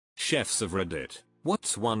Chefs of Reddit.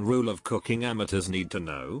 What's one rule of cooking amateurs need to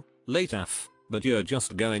know? Late AF, but you're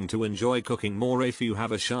just going to enjoy cooking more if you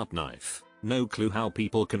have a sharp knife. No clue how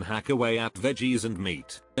people can hack away at veggies and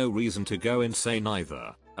meat. No reason to go insane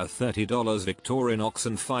either. A $30 Victorinox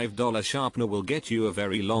and $5 sharpener will get you a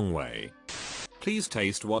very long way. Please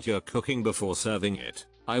taste what you're cooking before serving it.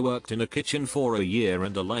 I worked in a kitchen for a year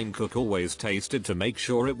and a line cook always tasted to make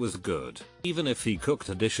sure it was good. Even if he cooked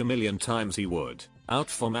a dish a million times he would. Out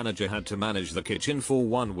for manager had to manage the kitchen for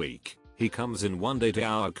 1 week. He comes in one day to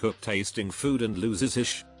our cook tasting food and loses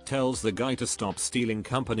his tells the guy to stop stealing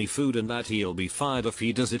company food and that he'll be fired if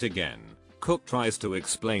he does it again. Cook tries to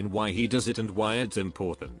explain why he does it and why it's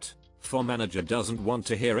important. For manager doesn't want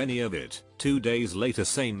to hear any of it. 2 days later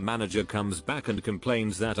same manager comes back and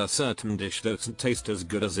complains that a certain dish doesn't taste as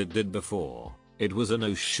good as it did before. It was a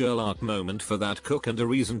no Sherlock moment for that cook and a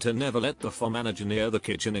reason to never let the FO manager near the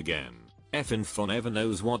kitchen again. Effin' FO never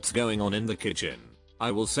knows what's going on in the kitchen.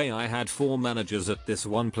 I will say I had 4 managers at this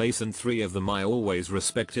one place and 3 of them I always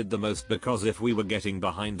respected the most because if we were getting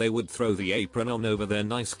behind they would throw the apron on over their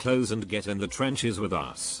nice clothes and get in the trenches with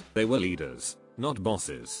us. They were leaders, not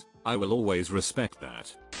bosses. I will always respect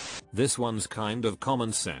that. This one's kind of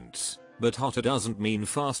common sense, but hotter doesn't mean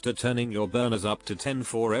faster. Turning your burners up to 10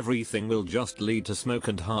 for everything will just lead to smoke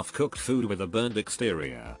and half-cooked food with a burned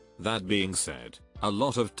exterior. That being said, a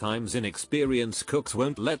lot of times inexperienced cooks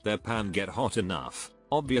won't let their pan get hot enough.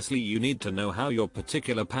 Obviously you need to know how your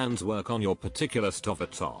particular pans work on your particular stove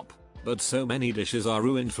at top. But so many dishes are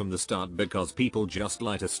ruined from the start because people just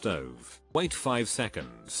light a stove, wait 5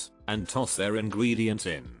 seconds, and toss their ingredients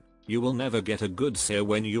in. You will never get a good sear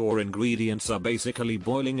when your ingredients are basically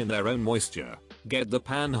boiling in their own moisture. Get the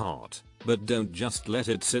pan hot, but don't just let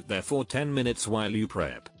it sit there for 10 minutes while you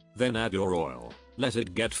prep. Then add your oil. Let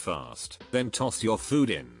it get fast. Then toss your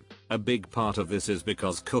food in. A big part of this is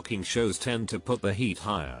because cooking shows tend to put the heat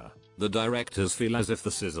higher. The directors feel as if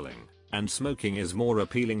the sizzling and smoking is more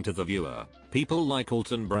appealing to the viewer. People like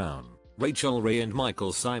Alton Brown, Rachel Ray and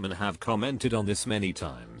Michael Simon have commented on this many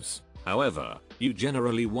times. However, you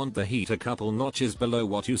generally want the heat a couple notches below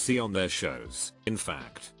what you see on their shows. In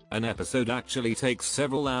fact, an episode actually takes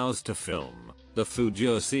several hours to film. The food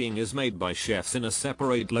you're seeing is made by chefs in a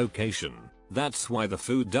separate location. That's why the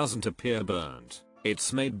food doesn't appear burnt.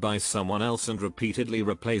 It's made by someone else and repeatedly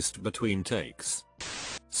replaced between takes.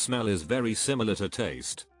 Smell is very similar to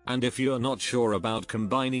taste, and if you're not sure about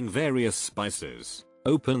combining various spices,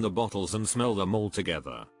 open the bottles and smell them all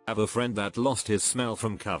together. I have a friend that lost his smell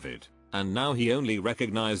from COVID, and now he only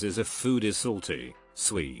recognizes if food is salty,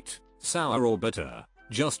 sweet, sour or bitter.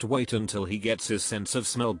 Just wait until he gets his sense of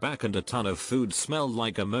smell back and a ton of food smell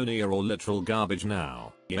like ammonia or literal garbage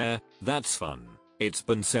now. Yeah, that's fun. It's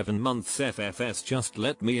been 7 months FFS, just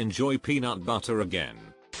let me enjoy peanut butter again.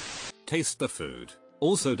 Taste the food.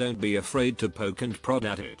 Also don't be afraid to poke and prod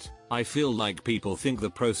at it. I feel like people think the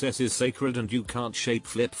process is sacred and you can't shape,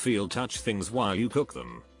 flip, feel, touch things while you cook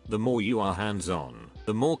them. The more you are hands-on,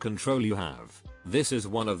 the more control you have. This is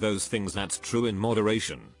one of those things that's true in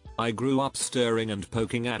moderation. I grew up stirring and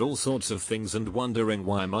poking at all sorts of things and wondering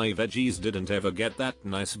why my veggies didn't ever get that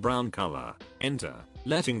nice brown color. Enter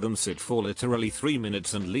letting them sit for literally 3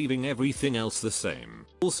 minutes and leaving everything else the same.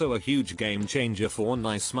 Also a huge game changer for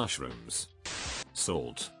nice mushrooms.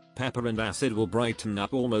 Salt, pepper and acid will brighten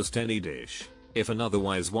up almost any dish. If an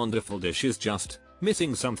otherwise wonderful dish is just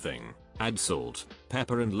missing something, add salt,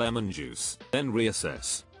 pepper and lemon juice, then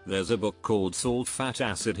reassess. There's a book called Salt, Fat,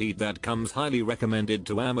 Acid, Heat that comes highly recommended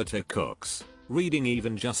to amateur cooks. Reading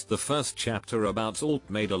even just the first chapter about salt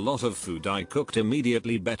made a lot of food I cooked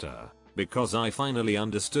immediately better. Because I finally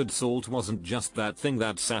understood salt wasn't just that thing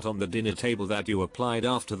that sat on the dinner table that you applied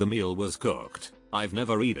after the meal was cooked. I've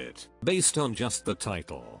never read it based on just the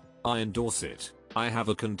title. I endorse it. I have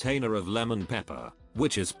a container of lemon pepper,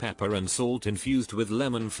 which is pepper and salt infused with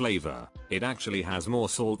lemon flavor. It actually has more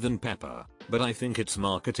salt than pepper, but I think it's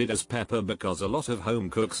marketed as pepper because a lot of home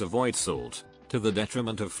cooks avoid salt, to the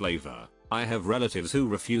detriment of flavor. I have relatives who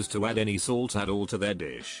refuse to add any salt at all to their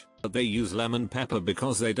dish, but they use lemon pepper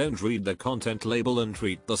because they don't read the content label and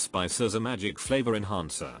treat the spice as a magic flavor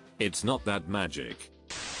enhancer. It's not that magic.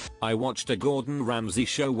 I watched a Gordon Ramsay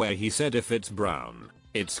show where he said if it's brown,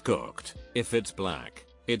 it's cooked. If it's black,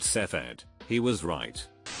 it's saffed. He was right.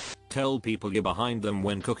 Tell people you're behind them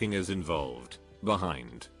when cooking is involved.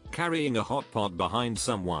 Behind. Carrying a hot pot behind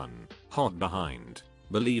someone. Hot behind.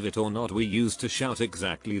 Believe it or not, we used to shout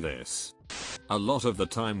exactly this. A lot of the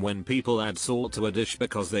time when people add salt to a dish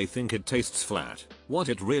because they think it tastes flat, what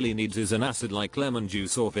it really needs is an acid like lemon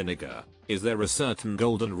juice or vinegar. Is there a certain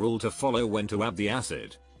golden rule to follow when to add the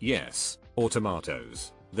acid? Yes. Or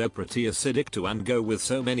tomatoes. They're pretty acidic too and go with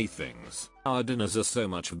so many things. Our dinners are so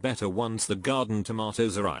much better once the garden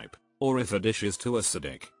tomatoes are ripe, or if a dish is too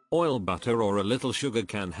acidic, oil, butter or a little sugar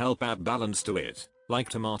can help add balance to it, like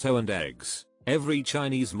tomato and eggs. Every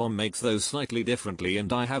Chinese mom makes those slightly differently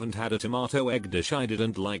and I haven't had a tomato egg dish I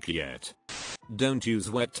didn't like yet. Don't use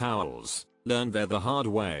wet towels. Learned there the hard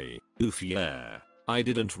way. Oof yeah. I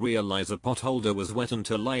didn't realize a pot holder was wet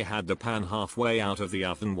until I had the pan halfway out of the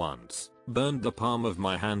oven once. Burned the palm of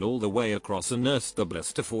my hand all the way across and nursed the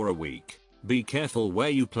blister for a week. Be careful where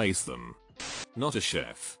you place them. Not a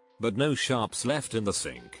chef, but no sharps left in the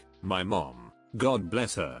sink. My mom, God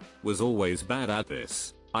bless her, was always bad at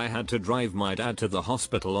this. I had to drive my dad to the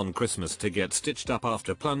hospital on Christmas to get stitched up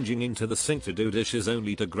after plunging into the sink to do dishes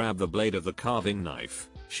only to grab the blade of the carving knife.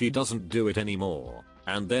 She doesn't do it anymore.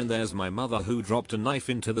 And then there's my mother who dropped a knife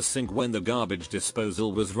into the sink when the garbage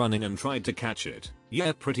disposal was running and tried to catch it.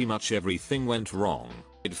 Yeah, pretty much everything went wrong.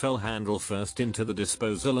 It fell handle first into the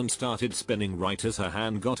disposal and started spinning right as her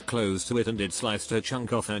hand got close to it and it sliced a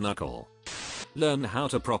chunk off her knuckle. Learn how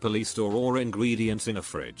to properly store raw ingredients in a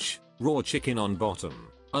fridge. Raw chicken on bottom.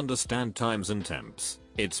 Understand times and temps.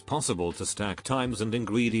 It's possible to stack times and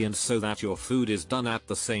ingredients so that your food is done at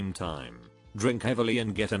the same time. Drink heavily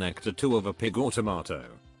and get an hectare 2 of a pig or tomato,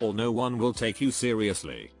 or no one will take you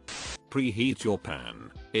seriously. Preheat your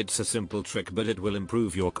pan. It's a simple trick but it will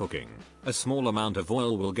improve your cooking. A small amount of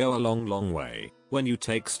oil will go a long way. When you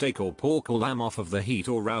take steak or pork or lamb off of the heat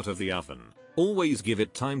or out of the oven, always give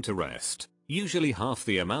it time to rest. Usually half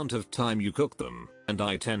the amount of time you cook them, and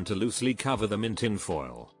I tend to loosely cover them in tin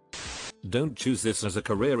foil. Don't choose this as a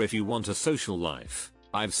career if you want a social life.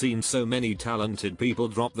 I've seen so many talented people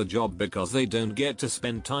drop the job because they don't get to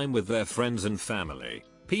spend time with their friends and family.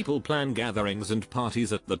 People plan gatherings and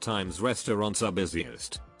parties at the times restaurants are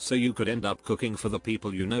busiest, so you could end up cooking for the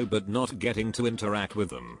people you know but not getting to interact with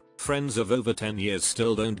them. Friends of over 10 years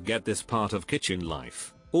still don't get this part of kitchen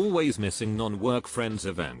life. Always missing non-work friends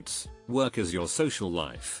events. Work is your social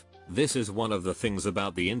life. This is one of the things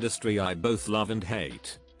about the industry I both love and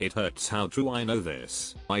hate. It hurts how true I know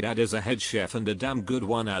this. My dad is a head chef and a damn good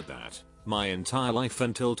one at that. My entire life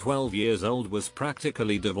until 12 years old was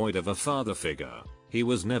practically devoid of a father figure. He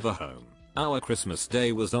was never home. Our Christmas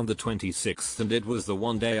day was on the 26th and it was the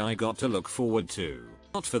one day I got to look forward to.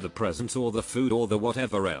 Not for the presents or the food or the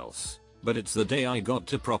whatever else, but it's the day I got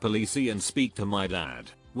to properly see and speak to my dad.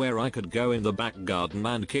 Where I could go in the back garden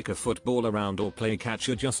and kick a football around or play catch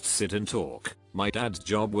or just sit and talk. My dad's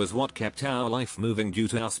job was what kept our life moving due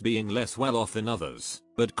to us being less well off than others,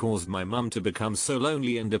 but caused my mum to become so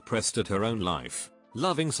lonely and depressed at her own life.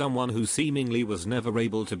 Loving someone who seemingly was never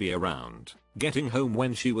able to be around. Getting home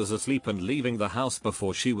when she was asleep and leaving the house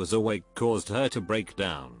before she was awake caused her to break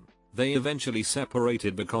down. They eventually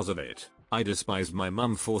separated because of it. I despise my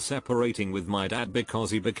mum for separating with my dad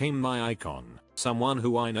because he became my icon. Someone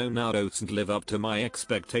who I know now doesn't live up to my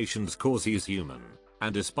expectations cause he's human.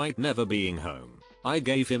 And despite never being home, I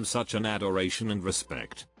gave him such an adoration and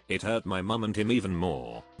respect. It hurt my mum and him even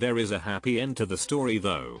more. There is a happy end to the story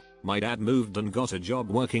though. My dad moved and got a job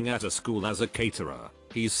working at a school as a caterer.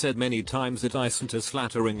 He's said many times it isn't as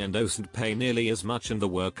flattering and doesn't pay nearly as much and the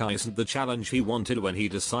work isn't the challenge he wanted when he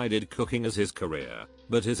decided cooking as his career.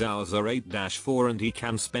 But his hours are 8-4 and he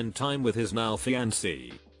can spend time with his now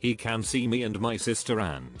fiancée. He can see me and my sister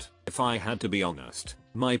and, if I had to be honest,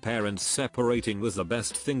 my parents separating was the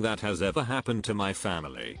best thing that has ever happened to my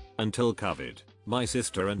family. Until COVID, my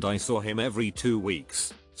sister and I saw him every 2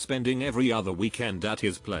 weeks, spending every other weekend at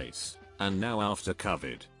his place. And now after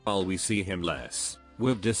COVID, while we see him less,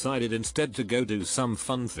 we've decided instead to go do some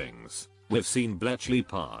fun things. We've seen Bletchley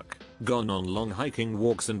Park, gone on long hiking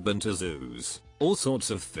walks and been to zoos, all sorts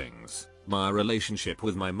of things. My relationship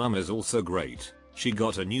with my mum is also great. She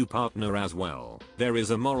got a new partner as well. There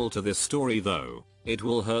is a moral to this story though. It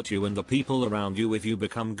will hurt you and the people around you if you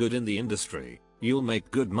become good in the industry. You'll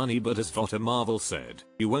make good money but as Votter Marvel said,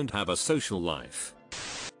 you won't have a social life.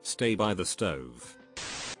 Stay by the stove.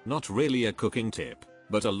 Not really a cooking tip,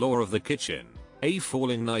 but a law of the kitchen. A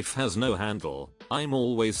falling knife has no handle. I'm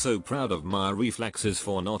always so proud of my reflexes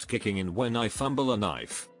for not kicking in when I fumble a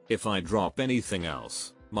knife. If I drop anything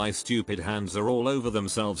else, my stupid hands are all over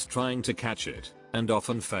themselves trying to catch it, and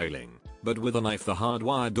often failing. But with a knife the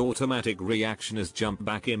hardwired automatic reaction is jump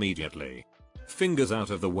back immediately. Fingers out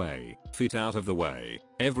of the way, feet out of the way,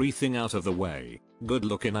 everything out of the way, good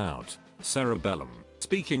looking out, cerebellum.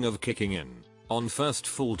 Speaking of kicking in, on first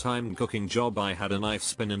full-time cooking job I had a knife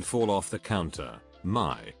spin and fall off the counter.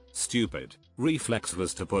 My stupid reflex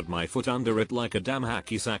was to put my foot under it like a damn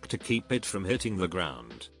hacky sack to keep it from hitting the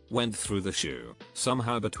ground. went through the shoe,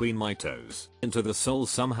 somehow between my toes, into the sole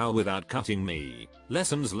somehow without cutting me.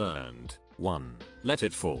 Lessons learned. 1. Let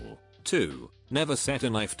it fall. 2. Never set a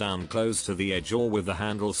knife down close to the edge or with the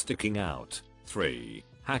handle sticking out. 3.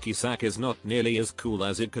 Hacky sack is not nearly as cool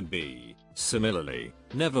as it could be. Similarly,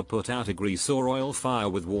 never put out a grease or oil fire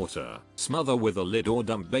with water. Smother with a lid or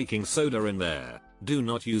dump baking soda in there. Do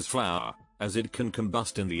not use flour, as it can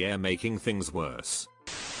combust in the air making things worse.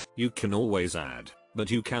 You can always add, but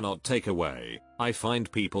you cannot take away. I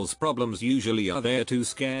find people's problems usually are they're too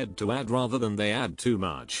scared to add rather than they add too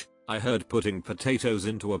much. I heard putting potatoes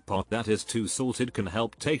into a pot that is too salted can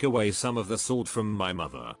help take away some of the salt from my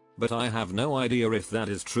mother, but I have no idea if that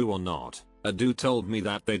is true or not. A dude told me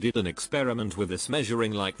that they did an experiment with this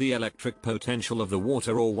measuring like the electric potential of the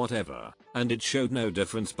water or whatever, and it showed no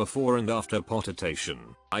difference before and after potation.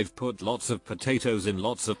 I've put lots of potatoes in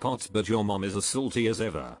lots of pots but your mom is as salty as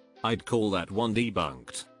ever. I'd call that one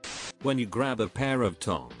debunked. When you grab a pair of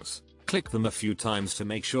tongs, click them a few times to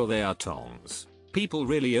make sure they are tongs. People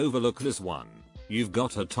really overlook this one. You've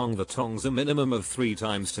got to tong the tongs a minimum of 3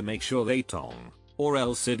 times to make sure they tong, or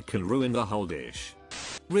else it can ruin the whole dish.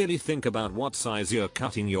 Really think about what size you're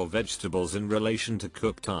cutting your vegetables in relation to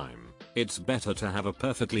cook time. It's better to have a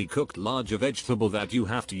perfectly cooked larger vegetable that you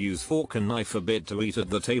have to use fork and knife a bit to eat at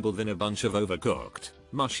the table than a bunch of overcooked,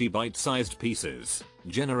 mushy bite-sized pieces.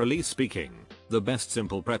 Generally speaking, the best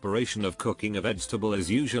simple preparation of cooking a vegetable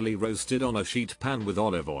is usually roasted on a sheet pan with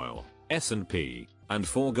olive oil, S&P, and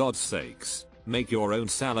for God's sakes, make your own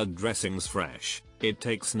salad dressings fresh. It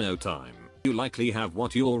takes no time. You likely have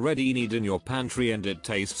what you already need in your pantry and it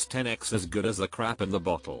tastes 10x as good as the crap in the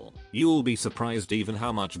bottle. You'll be surprised even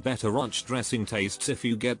how much better ranch dressing tastes if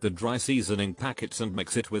you get the dry seasoning packets and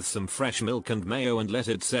mix it with some fresh milk and mayo and let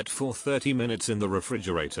it set for 30 minutes in the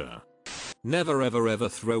refrigerator. Never ever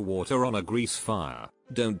throw water on a grease fire.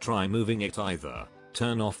 Don't try moving it either.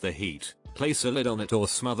 Turn off the heat, place a lid on it or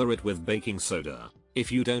smother it with baking soda.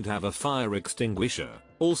 If you don't have a fire extinguisher,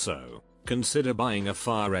 also, consider buying a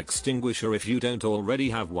fire extinguisher if you don't already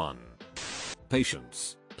have one.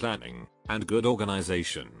 Patience, planning, and good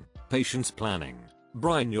organization. Patience planning.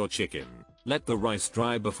 Brine your chicken. Let the rice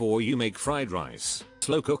dry before you make fried rice.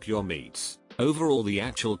 Slow cook your meats. Overall the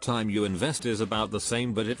actual time you invest is about the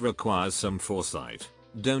same but it requires some foresight.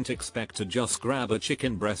 Don't expect to just grab a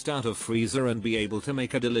chicken breast out of freezer and be able to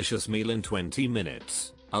make a delicious meal in 20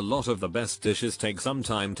 minutes. A lot of the best dishes take some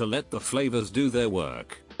time to let the flavors do their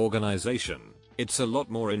work. Organization. It's a lot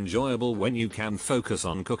more enjoyable when you can focus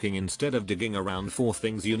on cooking instead of digging around for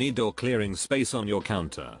things you need or clearing space on your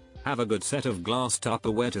counter. Have a good set of glass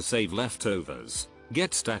Tupperware to save leftovers.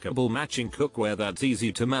 Get stackable matching cookware that's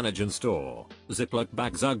easy to manage and store. Ziploc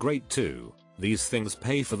bags are great too. These things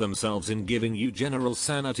pay for themselves in giving you general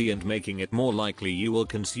sanity and making it more likely you will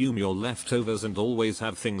consume your leftovers and always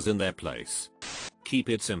have things in their place. Keep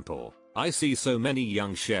it simple. I see so many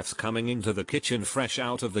young chefs coming into the kitchen fresh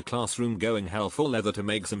out of the classroom going hell for leather to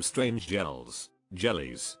make some strange gels,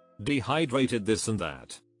 jellies, dehydrated this and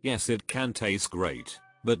that. Yes, it can taste great,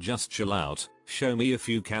 but just chill out. Show me if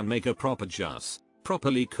you can make a proper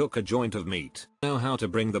properly cook a joint of meat. Know how to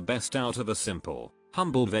bring the best out of a simple,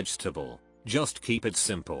 humble vegetable. Just keep it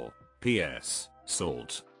simple. P.S.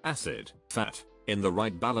 Salt, acid, fat, in the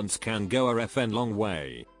right balance can go a effing long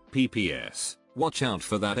way. P.P.S. Watch out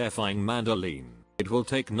for that effing mandolin. It will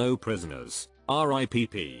take no prisoners.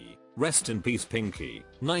 R.I.P.P. Rest in peace Pinky.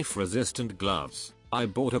 Knife resistant gloves. I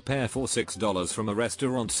bought a pair for $6 from a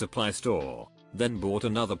restaurant supply store. Then bought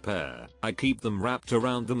another pair. I keep them wrapped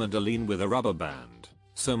around the mandolin with a rubber band.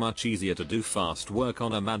 So much easier to do fast work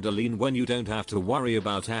on a mandolin when you don't have to worry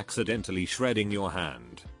about accidentally shredding your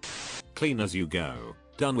hand. Clean as you go.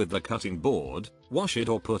 Done with the cutting board, wash it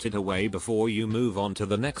or put it away before you move on to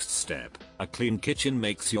the next step. A clean kitchen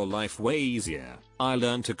makes your life way easier. I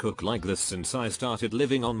learned to cook like this since I started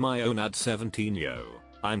living on my own at 17 yo.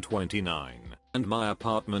 I'm 29, and my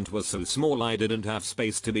apartment was so small I didn't have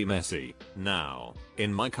space to be messy. Now,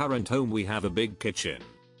 in my current home we have a big kitchen.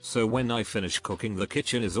 So when I finish cooking the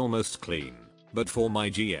kitchen is almost clean. But for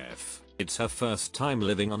my GF, it's her first time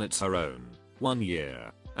living on its own. 1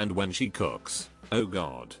 year. And when she cooks, oh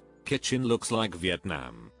god, kitchen looks like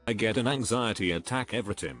Vietnam. I get an anxiety attack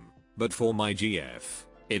every time. But for my GF,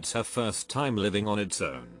 it's her first time living on its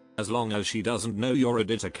own. As long as she doesn't know your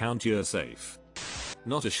Reddit account you're safe.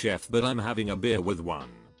 Not a chef but I'm having a beer with one.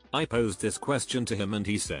 I posed this question to him and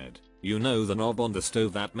he said, you know the knob on the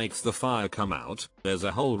stove that makes the fire come out? There's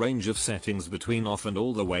a whole range of settings between off and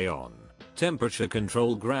all the way on. Temperature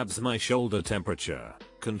control grabs my shoulder temperature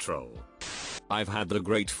control. I've had the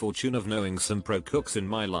great fortune of knowing some pro cooks in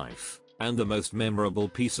my life, And the most memorable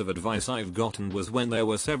piece of advice I've gotten was when there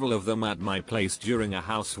were several of them at my place during a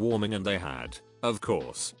housewarming and they had, of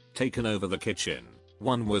course, taken over the kitchen.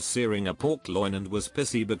 One was searing a pork loin and was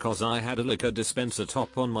pissy because I had a liquor dispenser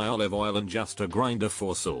top on my olive oil and just a grinder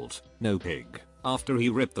for salt, no pig. After he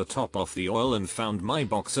ripped the top off the oil and found my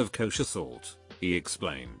box of kosher salt, he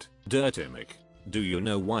explained, "Dirty Mick, do you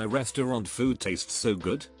know why restaurant food tastes so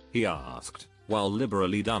good?" he asked, while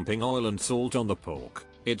liberally dumping oil and salt on the pork.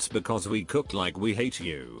 "It's because we cook like we hate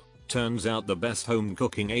you." Turns out the best home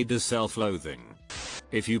cooking aid is self-loathing.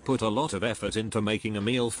 If you put a lot of effort into making a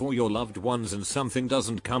meal for your loved ones and something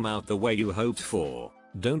doesn't come out the way you hoped for,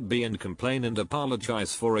 don't be and complain and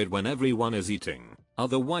apologize for it when everyone is eating.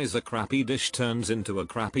 Otherwise a crappy dish turns into a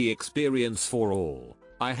crappy experience for all.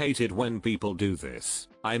 I hate it when people do this.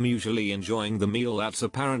 I'm usually enjoying the meal that's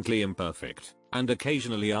apparently imperfect, and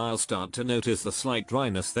occasionally I'll start to notice the slight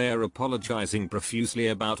dryness they're apologizing profusely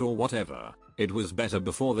about or whatever. It was better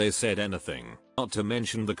before they said anything, not to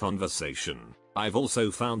mention the conversation. I've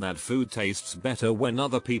also found that food tastes better when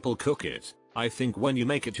other people cook it. I think when you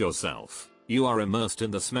make it yourself, you are immersed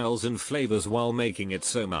in the smells and flavors while making it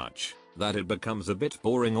so much that it becomes a bit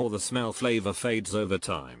boring or the smell flavor fades over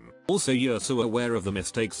time. Also, you're so aware of the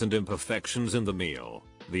mistakes and imperfections in the meal,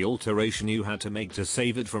 the alteration you had to make to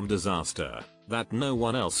save it from disaster, that no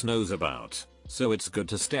one else knows about. So it's good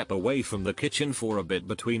to step away from the kitchen for a bit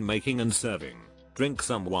between making and serving. Drink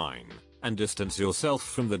some wine and distance yourself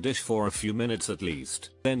from the dish for a few minutes at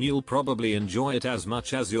least. Then you'll probably enjoy it as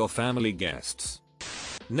much as your family guests.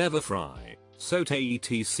 Never fry, saute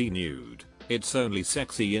etc nude. It's only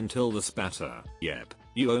sexy until the spatter. Yep,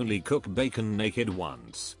 you only cook bacon naked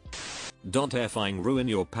once. Don't effing ruin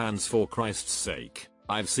your pans for Christ's sake.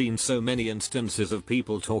 I've seen so many instances of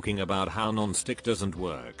people talking about how non-stick doesn't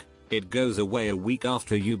work. It goes away a week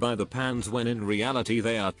after you buy the pans when in reality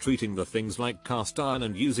they are treating the things like cast iron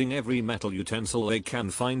and using every metal utensil they can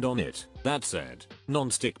find on it. That said,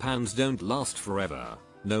 non-stick pans don't last forever,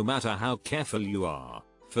 no matter how careful you are.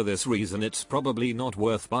 For this reason it's probably not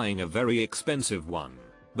worth buying a very expensive one.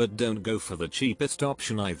 But don't go for the cheapest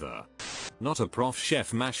option either. Not a prof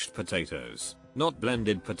chef mashed potatoes, not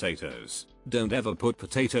blended potatoes. Don't ever put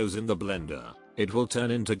potatoes in the blender, it will turn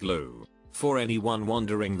into glue. For anyone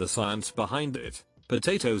wondering the science behind it,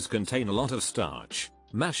 potatoes contain a lot of starch.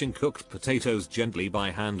 Mashing cooked potatoes gently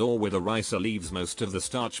by hand or with a ricer leaves most of the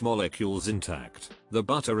starch molecules intact. The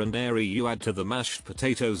butter and dairy you add to the mashed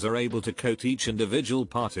potatoes are able to coat each individual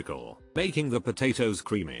particle, making the potatoes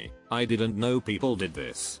creamy. I didn't know people did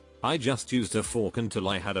this. I just used a fork until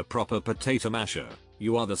I had a proper potato masher.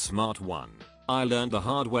 You are the smart one. I learned the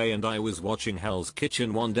hard way and I was watching Hell's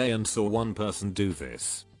Kitchen one day and saw one person do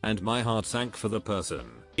this, and my heart sank for the person.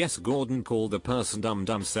 Yes, Gordon called the person Dum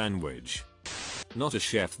Dum Sandwich. Not a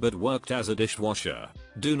chef but worked as a dishwasher.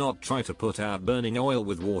 Do not try to put out burning oil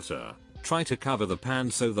with water. Try to cover the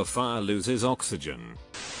pan so the fire loses oxygen.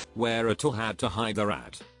 Wear a tall hat to hide the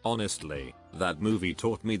rat. Honestly, that movie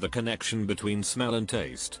taught me the connection between smell and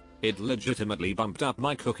taste. It legitimately bumped up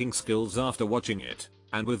my cooking skills after watching it.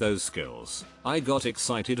 And with those skills, I got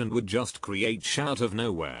excited and would just create shit out of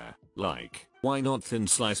nowhere. Like, why not thin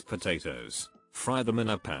sliced potatoes? Fry them in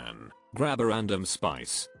a pan, grab a random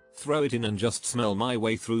spice, throw it in and just smell my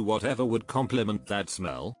way through whatever would complement that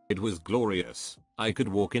smell. It was glorious. I could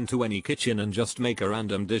walk into any kitchen and just make a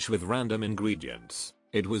random dish with random ingredients.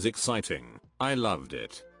 It was exciting. I loved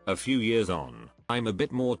it. A few years on, I'm a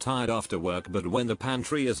bit more tired after work, but when the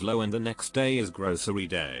pantry is low and the next day is grocery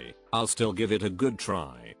day, I'll still give it a good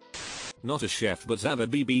try. Not a chef but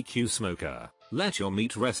avid BBQ smoker. Let your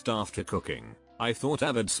meat rest after cooking. I thought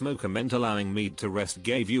avid smoker meant allowing meat to rest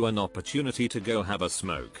gave you an opportunity to go have a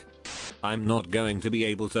smoke. I'm not going to be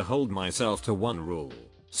able to hold myself to one rule.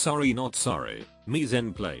 Sorry, not sorry. Mise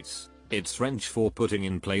en place. It's French for putting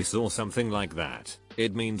in place or something like that.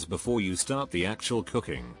 It means before you start the actual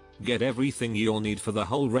cooking, get everything you'll need for the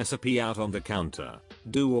whole recipe out on the counter.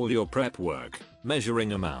 Do all your prep work,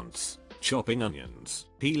 measuring amounts, chopping onions,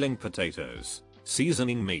 peeling potatoes,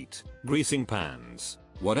 seasoning meat, greasing pans,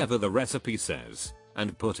 whatever the recipe says,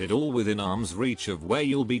 and put it all within arm's reach of where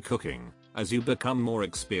you'll be cooking. As you become more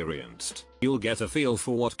experienced, you'll get a feel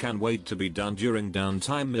for what can wait to be done during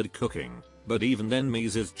downtime mid-cooking. But even then,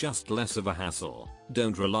 mise is just less of a hassle.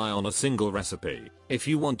 Don't rely on a single recipe. If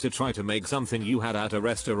you want to try to make something you had at a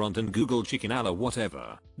restaurant and Google chicken or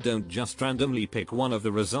whatever, don't just randomly pick one of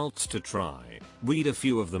the results to try. Read a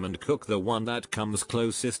few of them and cook the one that comes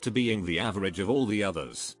closest to being the average of all the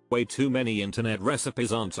others. Way too many internet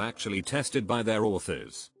recipes aren't actually tested by their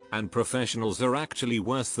authors. And professionals are actually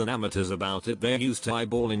worse than amateurs about it. They're used to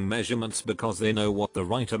eyeballing measurements because they know what the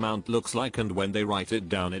right amount looks like, and when they write it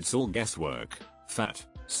down it's all guesswork. Fat,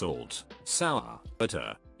 salt, sour,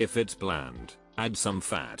 butter. If it's bland, add some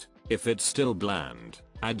fat. If it's still bland,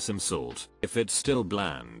 add some salt. If it's still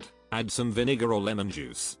bland, add some vinegar or lemon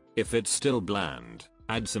juice. If it's still bland,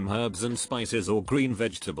 add some herbs and spices or green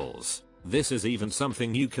vegetables. This is even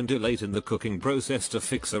something you can do late in the cooking process to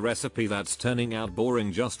fix a recipe that's turning out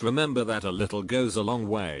boring. Just remember that a little goes a long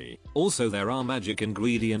way. Also, there are magic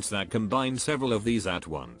ingredients that combine several of these at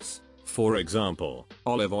once. For example,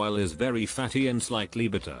 olive oil is very fatty and slightly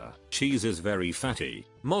bitter. Cheese is very fatty,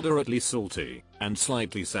 moderately salty, and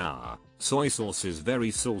slightly sour. Soy sauce is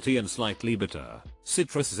very salty and slightly bitter.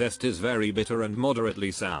 Citrus zest is very bitter and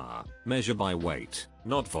moderately sour. Measure by weight,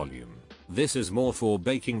 not volume. This is more for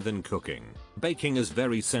baking than cooking. Baking is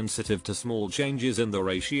very sensitive to small changes in the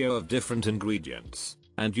ratio of different ingredients,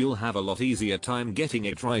 and you'll have a lot easier time getting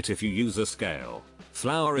it right if you use a scale.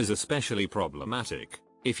 Flour is especially problematic.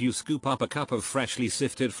 If you scoop up a cup of freshly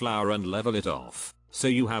sifted flour and level it off, so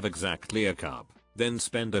you have exactly a cup, then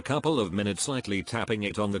spend a couple of minutes lightly tapping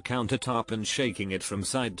it on the countertop and shaking it from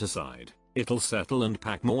side to side, it'll settle and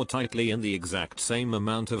pack more tightly, and the exact same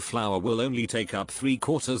amount of flour will only take up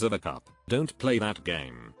 3/4 of a cup. Don't play that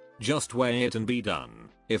game. Just weigh it and be done.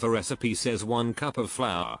 If a recipe says 1 cup of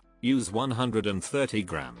flour, use 130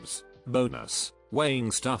 grams. Bonus: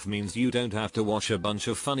 weighing stuff means you don't have to wash a bunch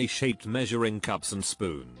of funny shaped measuring cups and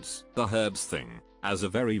spoons. The herbs thing. As a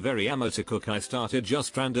very amateur cook, I started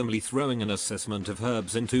just randomly throwing an assessment of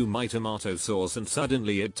herbs into my tomato sauce and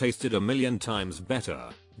suddenly it tasted a million times better.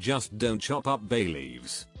 Just don't chop up bay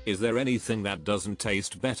leaves. Is there anything that doesn't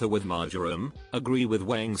taste better with marjoram? Agree with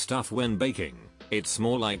weighing stuff when baking. It's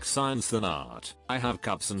more like science than art. I have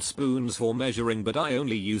cups and spoons for measuring, but I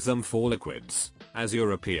only use them for liquids. As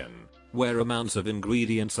European, where amounts of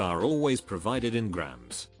ingredients are always provided in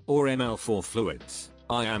grams or ml for fluids,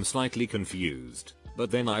 I am slightly confused. But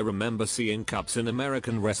then I remember seeing cups in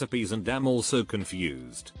American recipes and am also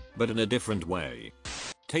confused, but in a different way.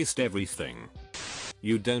 Taste everything.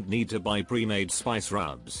 You don't need to buy pre-made spice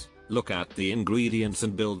rubs. Look at the ingredients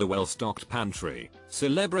and build a well-stocked pantry.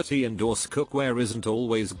 Celebrity endorsed cookware isn't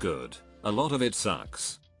always good. A lot of it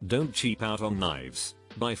sucks. Don't cheap out on knives.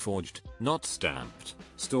 Buy forged, not stamped.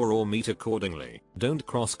 Store or meat accordingly. Don't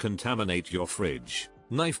cross-contaminate your fridge.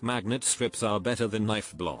 Knife magnet strips are better than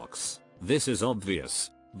knife blocks. This is obvious,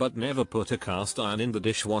 but never put a cast iron in the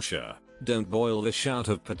dishwasher. Don't boil the shit out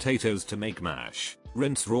of potatoes to make mash.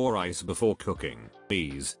 Rinse raw rice before cooking.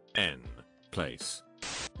 Place.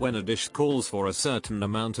 When a dish calls for a certain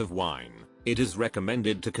amount of wine, it is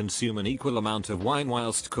recommended to consume an equal amount of wine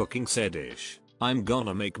whilst cooking said dish. I'm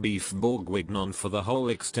gonna make beef bourguignon for the whole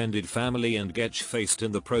extended family and get faced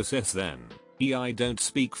in the process then. I don't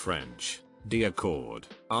speak French. D'accord.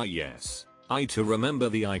 Ah yes. I too remember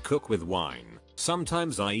the I cook with wine.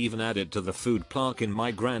 Sometimes I even add it to the food plaque in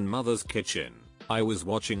my grandmother's kitchen. I was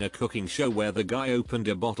watching a cooking show where the guy opened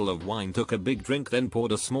a bottle of wine, took a big drink, then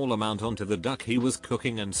poured a small amount onto the duck he was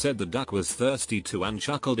cooking and said the duck was thirsty too and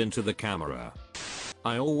chuckled into the camera.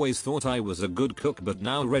 I always thought I was a good cook, but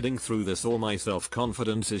now reading through this all my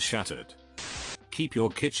self-confidence is shattered. Keep your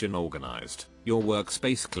kitchen organized, your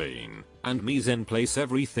workspace clean, and mise en place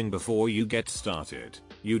everything before you get started.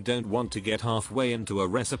 You don't want to get halfway into a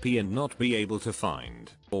recipe and not be able to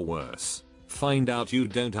find, or worse, find out you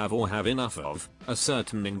don't have or have enough of a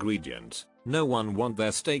certain ingredient. No one want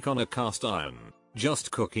their steak on a cast iron,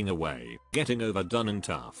 just cooking away, getting overdone and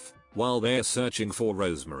tough, while they're searching for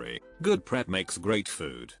rosemary. Good prep makes great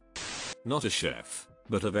food. Not a chef,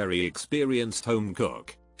 but a very experienced home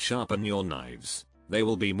cook. Sharpen your knives. They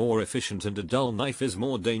will be more efficient, and a dull knife is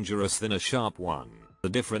more dangerous than a sharp one. The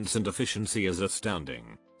difference in efficiency is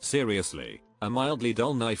astounding. Seriously, a mildly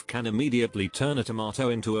dull knife can immediately turn a tomato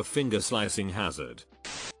into a finger slicing hazard.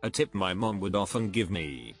 A tip my mom would often give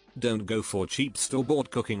me: don't go for cheap store-bought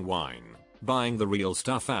cooking wine. Buying the real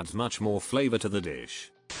stuff adds much more flavor to the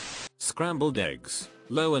dish. Scrambled eggs,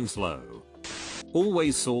 low and slow.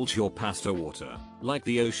 Always salt your pasta water, like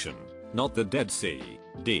the ocean, not the Dead Sea.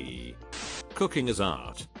 Cooking is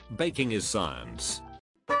art, baking is science.